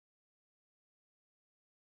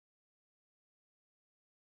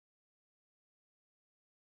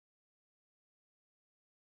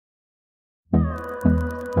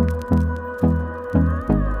Hold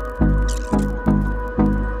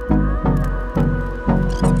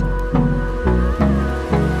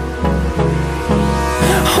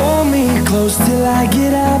me close till I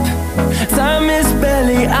get up. Time is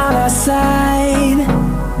barely on our side.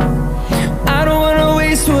 I don't wanna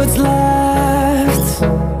waste what's left.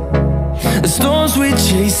 The storms we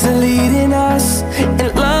chase are leading us,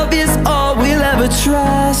 and love is all we'll ever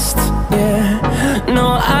trust. Yeah,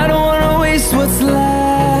 no, I don't wanna waste what's left.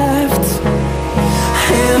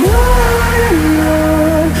 And on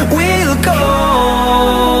we'll go,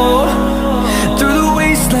 through the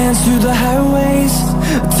wastelands, through the highways,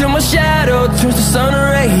 till my shadow turns to sun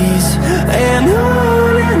rays. And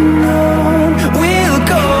on we'll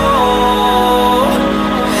go,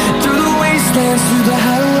 through the wastelands, through the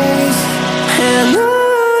highways, and on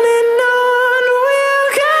we'll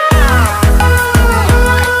go.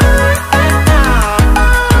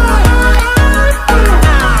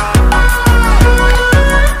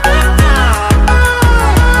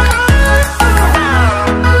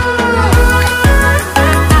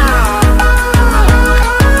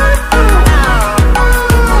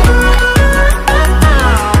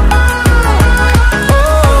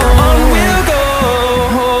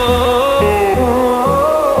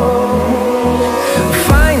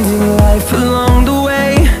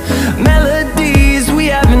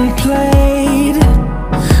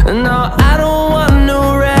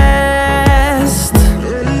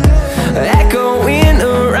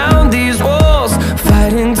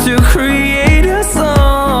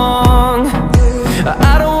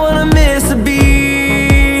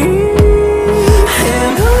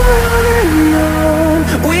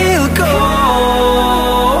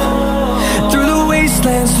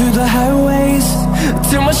 Through the highways,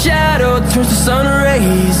 till my shadow turns to sun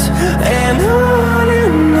rays. And on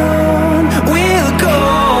we'll go,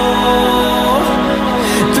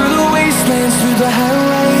 through the wastelands, through the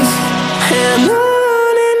highways, and on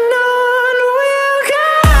we'll go.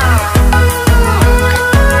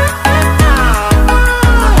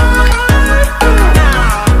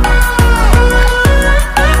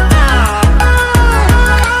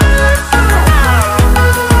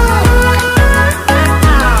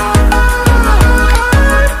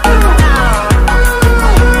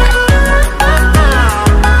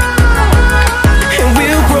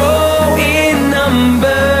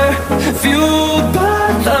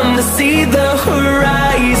 See the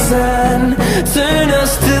horizon turn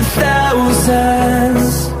us to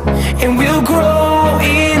thousands, and we'll grow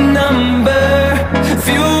in number,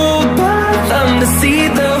 fueled by them. To see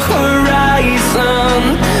the horizon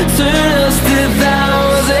turn us to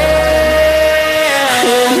thousands,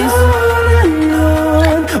 and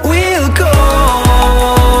on we'll go,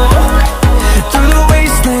 through the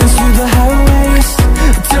wastelands, through the highways,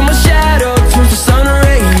 till my shadow turns to sun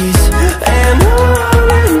rays. And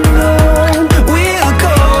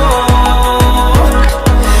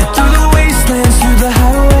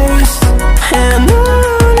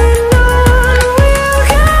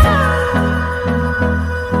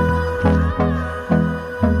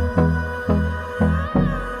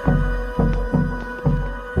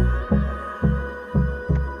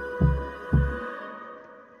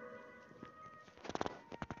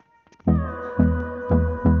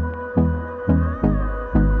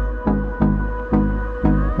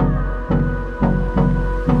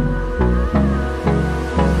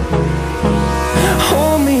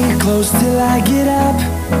close till I get up.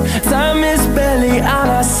 Time is barely on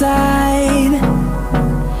our side.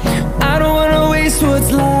 I don't wanna waste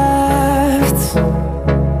what's left.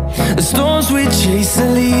 The storms we chase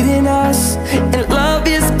are leading us, and love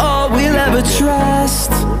is all we'll ever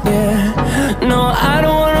trust. Yeah, no, I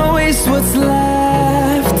don't wanna waste what's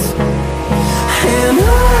left. And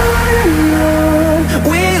on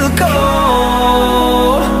we'll go,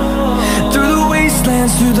 through the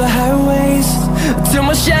wastelands, through the highways, till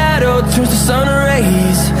my shadow turns to sun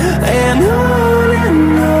rays. And on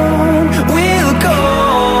we'll go,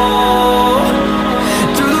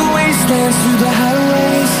 through the wastelands, through the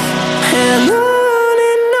highways, and on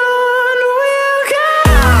we'll go.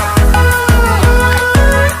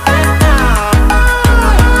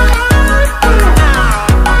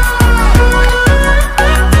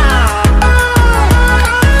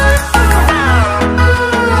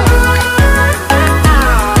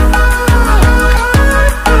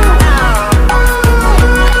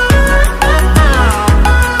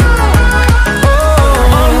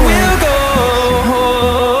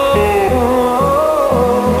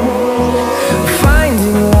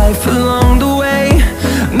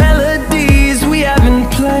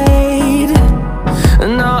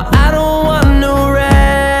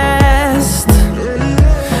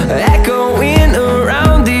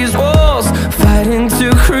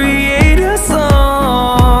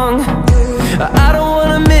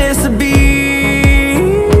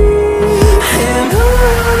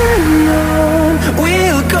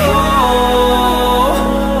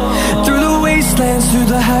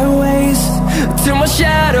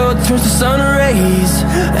 shadow turns to sun rays.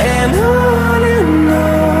 And on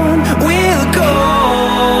we'll go,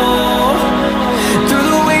 through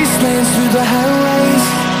the wastelands, through the highways.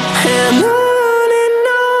 And on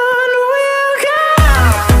we'll go.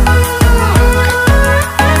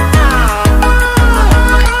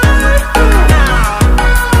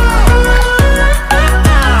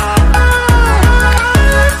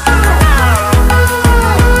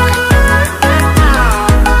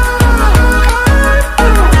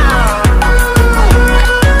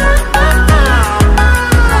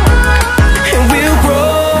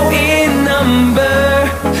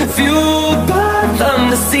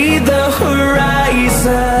 See the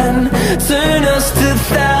horizon, turn us to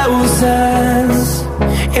thousands,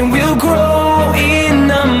 and we'll grow in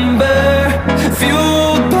number,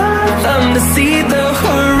 fueled by them. To see the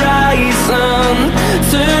horizon,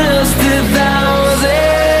 turn us to thousands,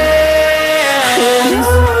 and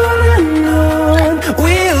on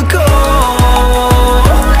we'll go,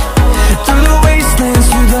 through the wastelands,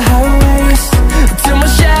 through the highways, till my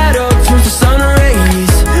shadow turns to sun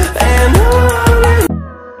rays. And on.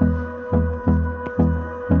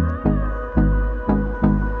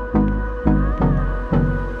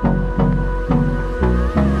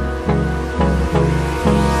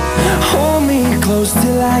 Close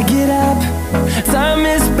till I get up, time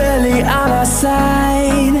is barely on our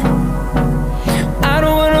side. I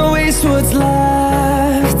don't wanna waste what's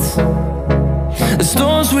left. The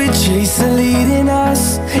storms we chase are leading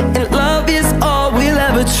us, and love is all we'll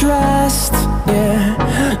ever trust. Yeah,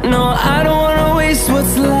 no, I don't wanna waste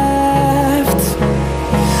what's left.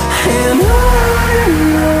 And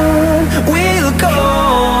on we'll go,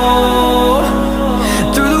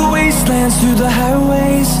 through the wastelands, through the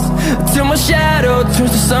highways, till my shadow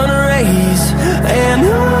turns to sun rays. And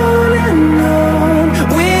on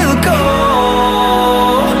we'll go,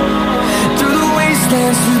 through the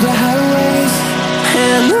wastelands, through the highways.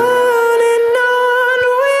 And on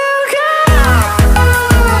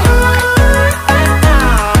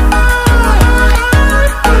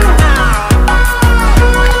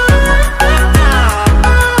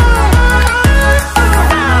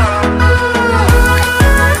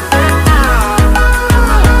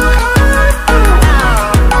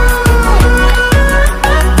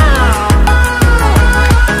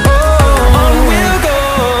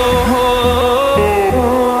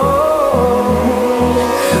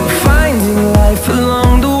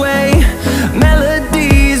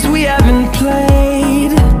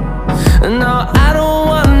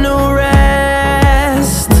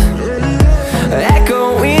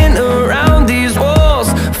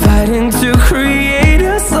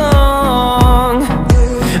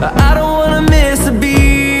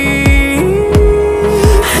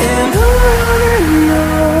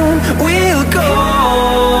we'll go.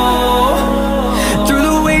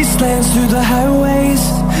 Through the highways,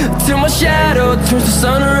 till my shadow turns to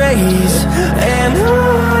sun rays.